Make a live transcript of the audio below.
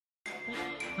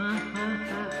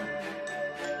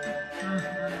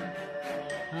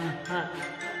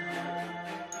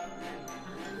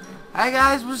Hi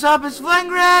guys, what's up? It's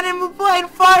Flengrand and we're playing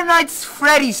Nights At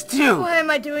Freddy's 2! Why am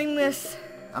I doing this?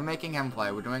 I'm making him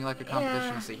play. We're doing like a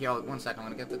competition to see. Here, 1 second, I'm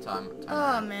gonna get the time.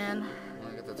 Oh man. I'm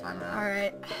gonna get the timer out.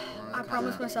 Alright. I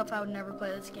promised myself I would never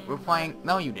play this game. We're playing.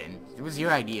 No, you didn't. It was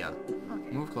your idea.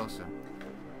 Okay. Move closer.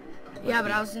 Yeah,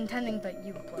 but I was intending that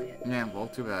you would play it. Yeah, well,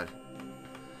 too bad.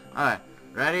 Alright,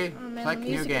 ready? Oh, man, Click the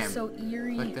new music game. is so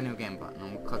eerie. Click the new game button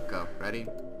and we'll click go. Ready?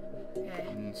 Okay.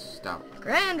 And stop.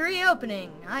 Grand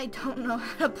reopening. I don't know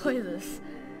how to play this.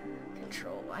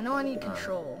 Control. I know I need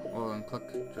control. Well, then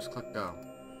just click go.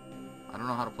 I don't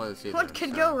know how to play this either. What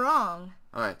could go wrong?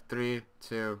 Alright, 3,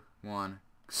 2, 1,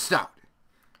 stop!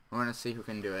 We're gonna see who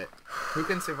can do it. Who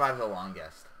can survive the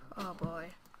longest? Oh boy.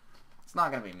 It's not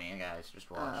gonna be me, guys.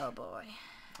 Just watch. Oh boy.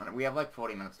 We have like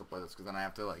 40 minutes to play this, because then I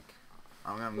have to like...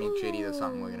 I'm gonna meet JD or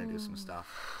something. We're gonna do some stuff.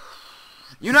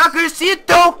 You're not gonna see it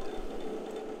though!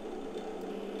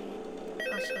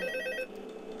 Oh, sweet.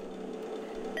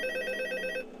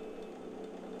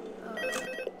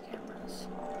 Cameras.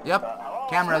 Yep.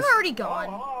 Cameras. I'm already gone.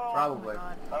 Probably.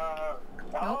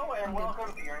 Hello and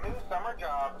welcome to your new summer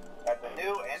job at the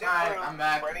new and Alright, I'm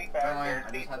back. Freddy Don't worry, Fazbear's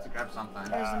I just had to grab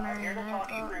something. I'm here to talk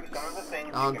you through some of the things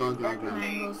I'll you go can expect grab to see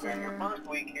mangoes during your there. first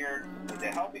week here and to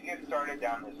help you get started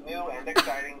down this new and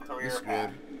exciting career You're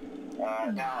path.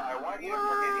 screwed. Now, I want you to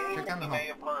forget anything you may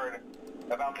have heard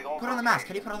about the old Put on the mask.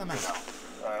 How do you put on the mask?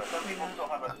 some people still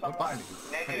have a What somewhat button?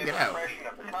 negative Get out. impression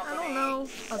of the I company. don't know.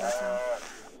 Oh, that's one.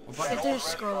 What You button? have to just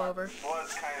scroll over.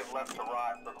 Was kind of left to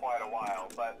rot for quite a while,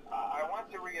 but I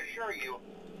want to reassure you,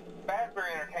 Fazbear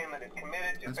Entertainment is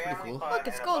committed to That's pretty family cool. fun Look,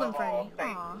 it's and Golden above all, Freddy.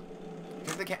 safety. Aw.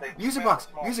 Give the They've music spent box. a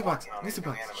small Music box. fortune on Music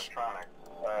these box. animatronics.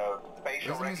 Facial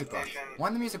Where's the music box? recognition,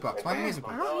 One the music box. One the music I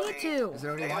box. don't need to. Is it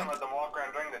already they don't on? let them walk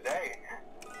around during the day.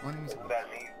 One the music box. That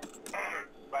neat.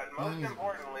 But most music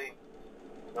box. importantly,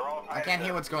 they're all I can't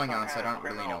hear what's going on, so I don't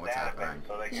really know what's happening.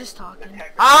 He's just talking. He's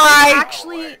Hi!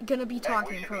 Actually gonna be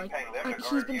talking for like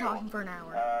he's been talking for an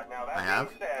hour. I have?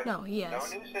 No, he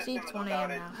has. See, it's 1 AM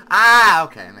now. Ah,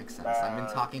 okay, that makes sense. I've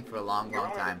been talking for a long,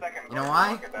 long time. You know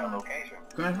why?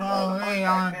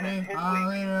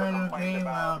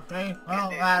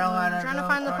 I'm trying to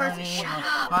find the person. Shut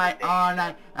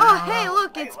up! Oh, hey,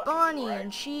 look, it's Bonnie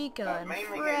and Chica and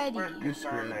Freddy. You're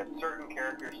screwed. That certain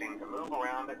characters seem to move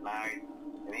around at night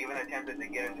and even attempted to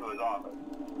get into his office.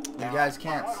 You guys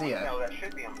can't see it, That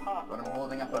should be impossible. but I'm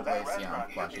holding up a But that glacier on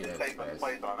restaurant flashy should be the days safest face.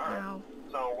 place on Earth. Ow.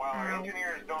 So while our Ow.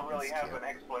 engineers don't really That's have cute. an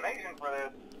explanation for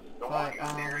this, the But,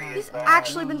 walking theory He's is that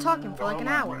actually been talking for like an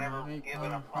robots were hour. never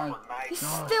given a proper night. He's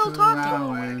So still talking.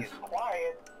 when it gets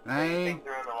quiet, they think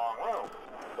they're in the wrong room.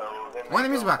 So then One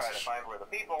of the they music go box. try to find where the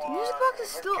people The are, music box and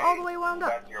is in still this all the case, way wound up.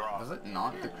 that's your office. Does it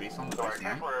not decrease on the So our first night?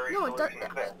 temporary No, it does. solution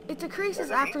is this. It decreases There's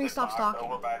a after he music stops box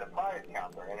talking. over by the prize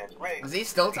counter, and it's rigged Is he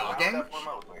still to be wound talking? up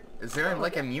remotely. Is there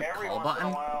like a mute Every call once in a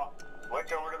button? while,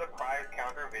 switch over to the prize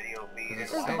counter video feed and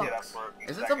Is wind it it up for a few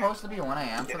Is it seconds. supposed to be 1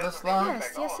 AM for It this doesn't long? Yes,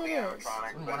 affect yes, all of it the is. animatronics,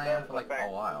 It's been but 1 it AM does for like a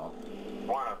affect while.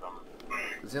 one of them.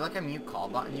 Is there like a mute call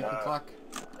button you can click?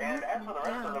 And as for the rest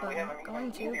Yeah, of them, but we have an I'm going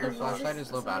even to, easier Your because solution. flashlight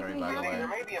is low battery, by the way. There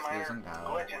may be a It's minor losing power.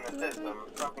 glitch in the system,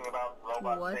 something about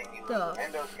robots What saying you the lose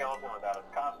an endoskeleton without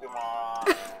its costume on,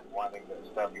 and wanting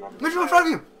to stuff you into Mitchell in front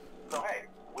of you! So hey,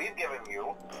 we've given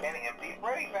you an empty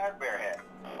Freddy Fazbear head.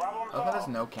 Problem I hope there's solved.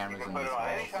 no You cameras can in put these it on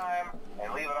any halls. time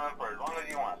and leave it on for as long as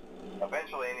you want.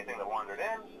 Eventually, anything that wandered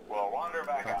in will wander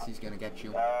back out. Taxi's gonna get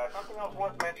you. Something else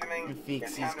worth mentioning Your feet,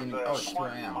 is he's kind of gonna- the oh, it's 2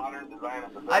 quirky a.m. modern design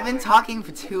of the I've been building. talking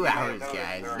for 2 You may hours, notice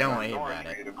guys. there are Don't no worry doors about for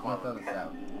you it. to I'll throw close. this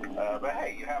out. But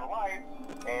hey, you have a light,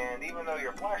 and even though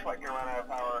your flashlight can run out of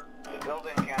power, the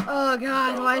building can't. Oh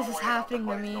God, So why don't is this worry about the happening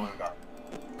to place me? going dark.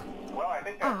 Well, I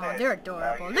think that's Oh, it. they're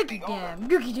adorable. You Look should at be them. golden.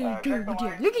 Look at them. Check the Look at them.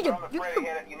 lights, Look at turn the them. Freddy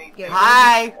head if you need to.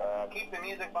 Hi! Keep the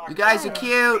music box You guys are on,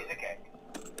 cute. piece of cake.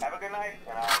 Have a good night,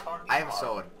 and I'll talk to you I have a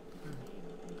tomorrow. sword.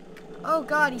 Oh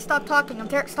God, he stopped talking.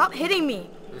 Stop hitting me.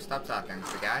 Who stopped talking?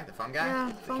 The guy? The phone guy? Yeah,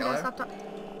 The phone killer? guy stopped talking.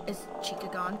 Is Chica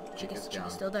gone? Chica's gone.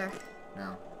 Chica's still there.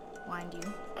 No. Mind you.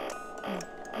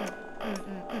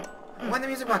 When the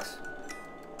music box?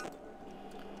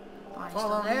 Bonnie's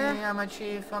Follow still there. me, I'm a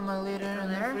chief, I'm a leader in the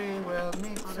there. free world. Me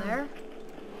All too. there.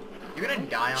 You're gonna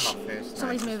die on the first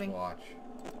Somebody's night. moving. Just watch.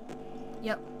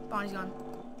 Yep, Bonnie's gone.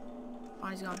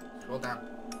 Bonnie's gone. Scroll down.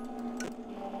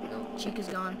 No. Chica's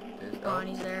gone. There's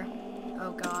Bonnie's there.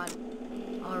 Oh God.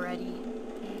 Already.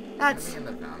 That's in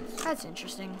the vents. That's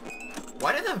interesting.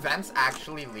 Why do the vents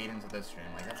actually lead into this room?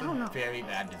 Like, that's I don't a know. very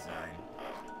bad design.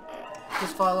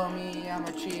 Just follow me, I'm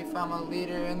a chief, I'm a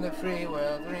leader in the free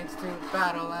world. Reigns to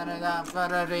battle and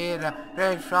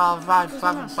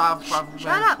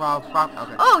Shut up!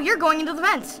 Okay. Oh, you're going into the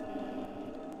vents.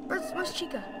 Where's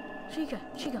Chica?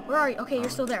 Chica, where are you? Okay, you're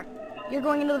still there. You're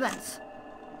going into the vents.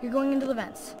 You're going into the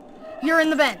vents. You're in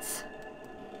the vents.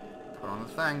 Put on the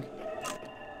thing.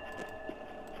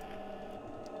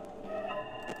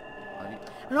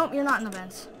 Nope, you're not in the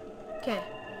vents. Okay.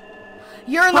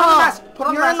 You're in the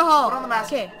hall. You're in the hall. Put on the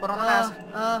mask. Okay. Put on the mask.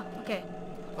 Okay.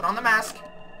 Put on the mask.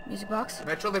 Music box.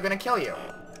 Mitchell, they're gonna kill you.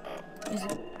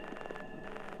 Music.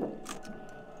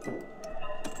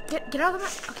 Get out of the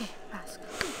mask. Okay, mask.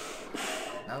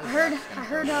 I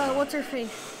heard, what's her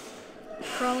face?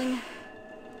 Crawling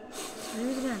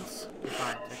through the vents. You're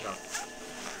fine, take it off.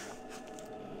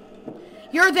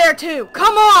 You're there too!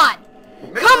 Come on!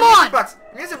 Mitchell, Come on!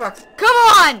 Music box! Come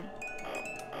on!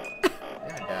 You're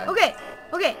gonna die.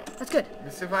 Okay, that's good.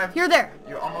 You survived. You're there.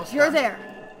 You're almost You're done. there.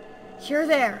 You're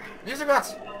there. Music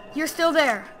box! You're still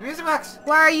there. Music box!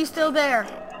 Why are you still there?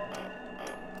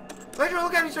 Mitchell,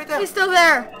 look at me, he's right there. He's still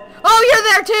there. Oh, you're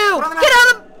there too! Put on the Get mask.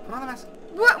 out of the... Put on the mask.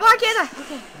 Why can't I?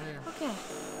 Okay. There you go. Okay.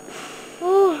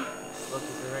 Ooh. Look,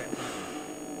 he's right in front of you.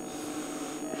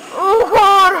 Oh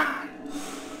God!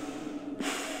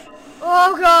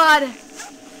 Oh God!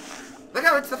 Look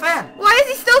out, it's the fan! Why is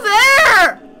he still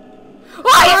there?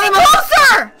 Why is he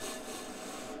closer?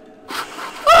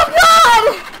 Oh God!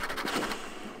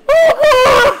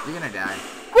 Oh, You're gonna die.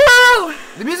 whoa!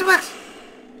 The music box!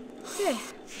 Okay.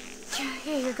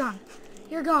 Okay, you're gone.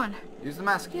 You're gone. Use the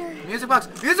mask. Here. Music box!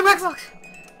 Music box!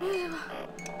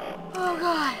 Oh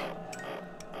God.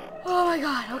 Oh my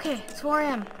God. Okay, it's 4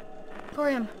 a.m. 4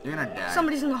 a.m. You're gonna die.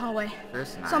 Somebody's in the hallway.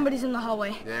 First night. Somebody's in the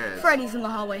hallway. There is. Freddy's in the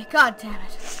hallway. God damn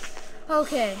it.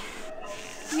 Okay.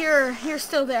 You're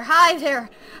still there. Hi there.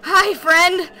 Hi,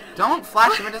 friend. Don't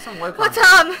flash if it doesn't work. What's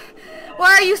up?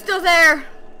 Why are you still there?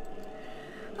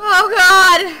 Oh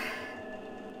God.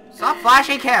 Stop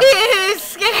flashing him! It is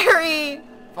scary.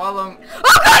 Follow.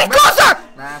 Oh God, he's closer!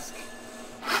 Mask.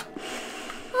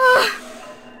 Ah.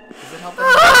 Does it help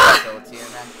that so it's here,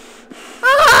 man?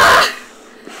 Ah.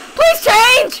 Please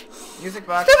change! Music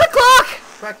box. Stupid clock!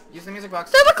 Quick, use the music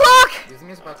box. Stupid clock! Use the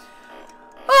music box.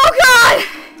 Oh God!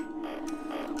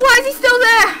 Why is he still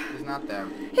there? He's not there.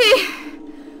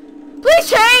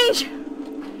 Please change!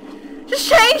 Just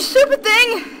change, stupid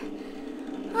thing!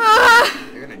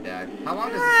 You're gonna die. How long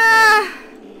does this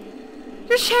take?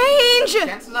 Just change!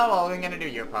 Chances are all we're gonna do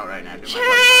your part right now. Do my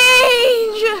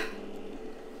Change!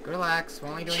 part. Relax, we're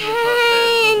only doing your part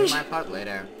first. We'll do my part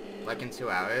later. Like in 2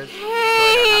 hours. So I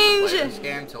don't have to play this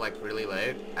game till like really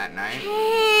late at night.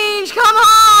 Change! Come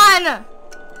on!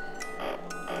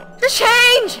 Just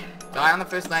change! Die on the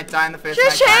first night, die on the first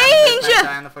Just night. change!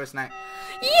 Die on the first night.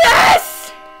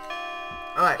 Yes!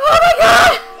 Alright, Oh my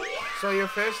God! so your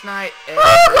first night is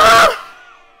Oh God!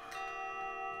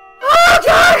 Oh 10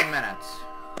 God! minutes.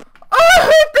 Oh, I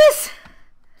hate this!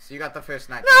 So you got the first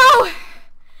night. No!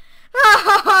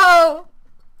 No!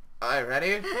 Alright,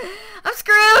 ready? I'm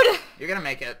screwed! You're gonna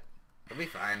make it. You'll be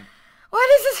fine. What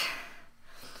is this?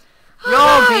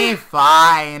 You'll be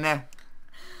fine.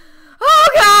 Oh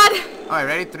God! Alright,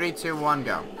 ready? 3, 2, 1,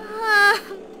 go. Uh,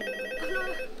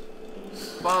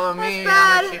 Follow me.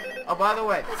 bad. I'm a chief. Oh, by the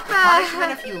way, the bad.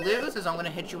 punishment if you lose is I'm gonna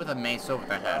hit you with a mace over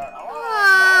the head.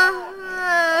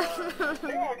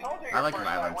 I like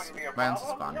violence. Violence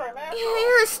is fun.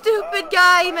 You're a stupid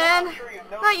guy, man.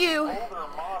 Not you.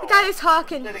 The guy who's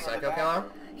talking. Psycho killer?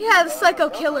 Yeah, the psycho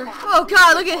killer. Oh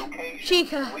God, look at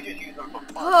Chica.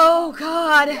 Oh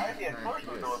God.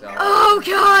 Oh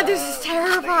God, this is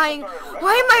terrifying.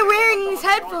 Why am I wearing these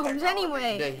headphones Yeah,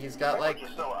 anyway? he's got like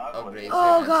a razor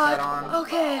Oh headset on. God.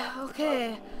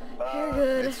 Okay. You're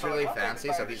good. It's really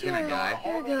fancy, so he's gonna die.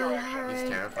 You're good. He's Alright.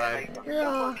 terrified. You're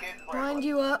all wind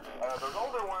you up.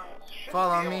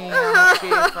 Follow me, I'm a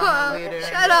chief, I'm a leader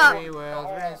Shut in the up. free world.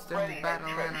 Raised to battle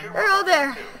and They're all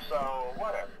there.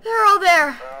 They're all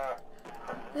there.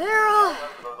 They're all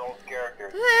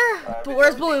there. But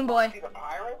where's Balloon Boy?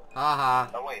 haha,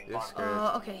 you're screwed.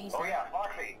 Oh, okay, he's Oh there. yeah,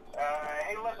 Foxy.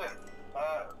 Hey, listen.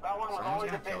 That one was Someone's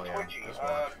always a gonna bit kill you. twitchy. Just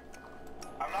watch.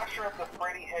 I'm not sure if the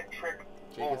Freddy head trick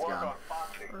Jake will is work gone. on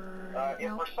Foxy. If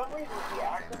Nope. for some reason he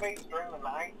activates during the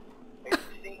night, and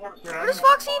you see him... Where does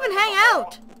Foxy even hang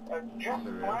out? Just On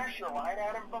the roof. flash your light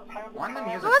at him from time to Why the time.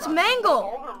 music Oh, it's box? Mangle.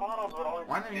 Older models would always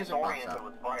Why the be music box disoriented up?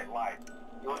 with bright light.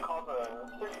 You would cause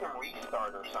a system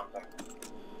restart or something.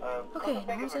 Okay,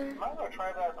 no one's there. I'm gonna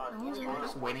try that on No one's there. I'm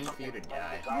just waiting for you to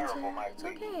die. No one's there. It's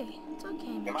okay. It's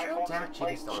okay, Mitchell. Damn it,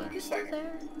 Chica's still there. Chica's still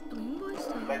there. Balloon Boy's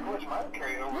still there.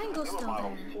 Mango's still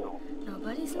there.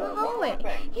 Nobody's in the One more hallway.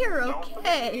 thing. You're Don't forget the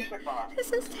okay. music box.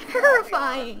 This is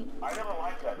terrifying. I never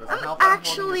liked that. Doesn't I'm help that I'm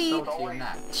actually holding a soap to your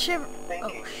neck. shiver. Oh,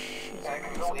 Thinking. shit. And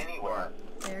it can go anywhere.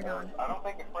 They're gone. I don't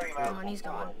think it's Freddy Mouse. Money's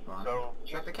gone. So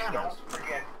Check the just cameras. don't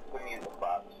forget the music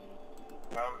box.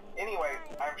 Anyway,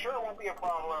 I'm sure it won't be a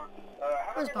problem.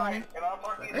 Have Where's a good night, Bonnie? and I'll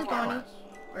talk to you Where's tomorrow. Bonnie?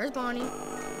 Where's Bonnie?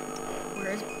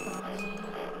 Where's Bonnie?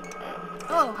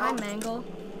 Oh, hi, Mangle.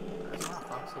 That's not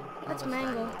Foxy. Oh, That's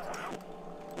Mangle.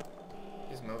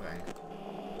 He's moving.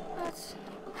 That's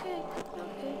okay.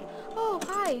 Okay. Oh,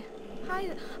 hi.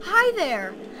 Hi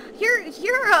there. You're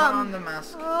Put on the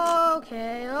mask.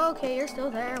 Okay, okay, you're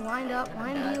still there. Wind up,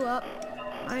 wind you up.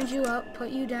 Wind you up, put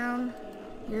you down.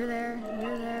 You're there,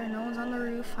 no one's on the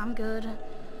roof. I'm good.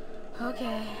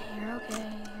 Okay, you're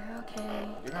okay, you're okay.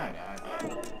 You're gonna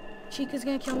die. Chica's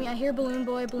gonna kill me. I hear Balloon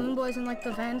Boy. Balloon Boy's in like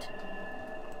the vent.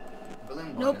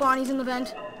 Balloon Boy. Nope, Bonnie's in the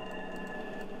vent.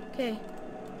 Okay.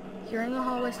 You're in the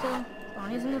hallway still.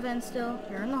 Bonnie's in the vent still.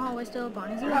 You're in the hallway still.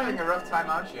 Bonnie's in You're the having vent. a rough time,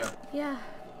 aren't you? Yeah,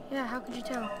 how could you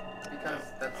tell? Because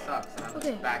that sucks, and I'm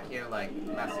Okay. just back here, like,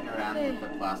 messing around Okay. with the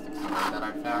plastic stuff that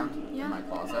I found Yeah. in my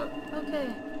closet.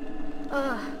 Okay.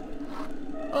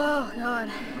 Oh, God.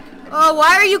 Oh,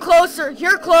 why are you closer?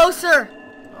 You're closer.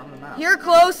 On the map. You're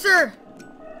closer.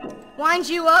 Wind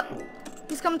you up.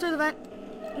 He's coming through the vent.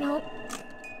 Nope.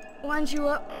 Wind you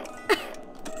up.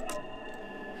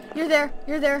 You're there.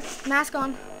 You're there. Mask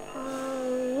on.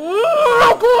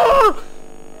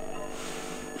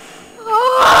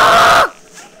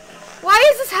 Why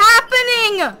is this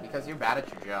happening? Because you're bad at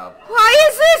your job. Why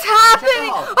is this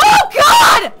happening? Check it out. Oh,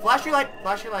 God! Flash your light,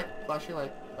 flash your light, flash your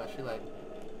light, flash your light.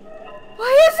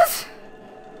 Why is this?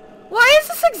 Why does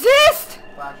this exist?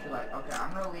 Flash your light. Okay,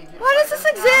 I'm gonna leave you. Why does this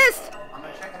exist? I'm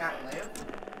gonna check it out and leave.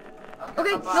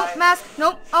 Okay, bye-bye. nope, mask,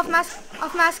 nope, off mask,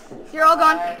 off mask. You're all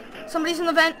gone. Bye. Somebody's in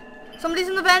the vent. Somebody's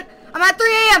in the vent. I'm at 3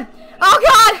 a.m. Oh,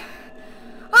 God!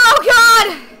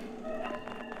 Oh,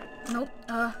 God! Nope,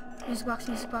 music box,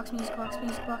 music box, music box,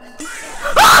 music box.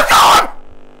 Oh, God!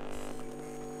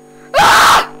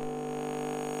 Ah!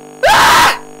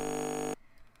 Ah!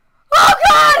 Oh,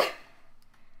 God!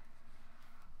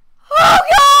 Oh,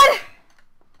 God!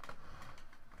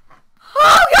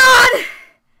 Oh, God!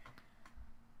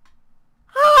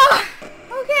 Ah,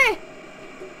 okay.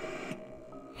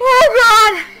 Oh,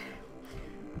 God!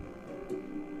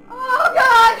 Oh,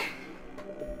 God!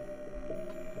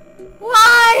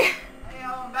 Why? Hey,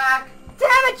 I'm back. Damn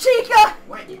it, Chica!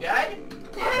 Wait, you died?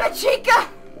 Damn it, Chica!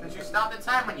 Did you stop the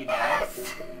time when you died?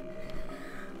 Yes.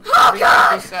 Oh,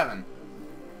 God! 3:57.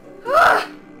 Ah,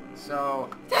 So,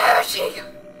 damn it,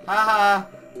 Chica! haha.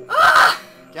 Ah!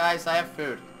 Guys, I have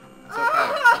food. It's okay.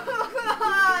 Oh,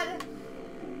 God!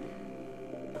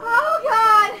 Oh,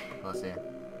 God! Pussy.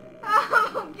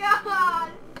 Oh,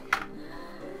 God!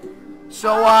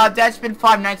 So, that's been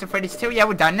 5 Nights at Freddy's 2. Yeah,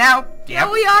 we're done now. Yep.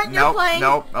 No, we aren't. You're Nope, playing.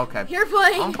 Nope. Okay. You're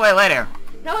playing. I'm gonna play later.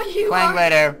 No, you Playing aren't.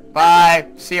 later. Bye.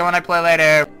 See you when I play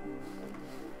later.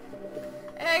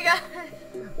 Hey, guys.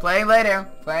 Playing later.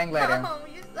 Playing later. Oh,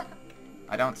 you suck.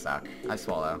 I don't suck. I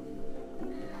swallow.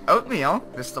 Oatmeal.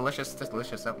 This delicious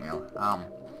oatmeal.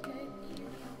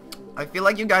 I feel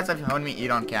like you guys have heard me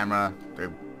eat on camera or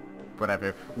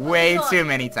whatever way Put these too on.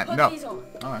 many times. Put No. these on.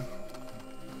 Okay.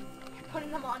 You're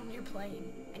putting them on and you're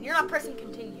playing. And you're not pressing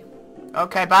continue.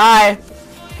 Okay, bye.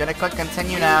 Gonna click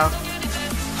continue now.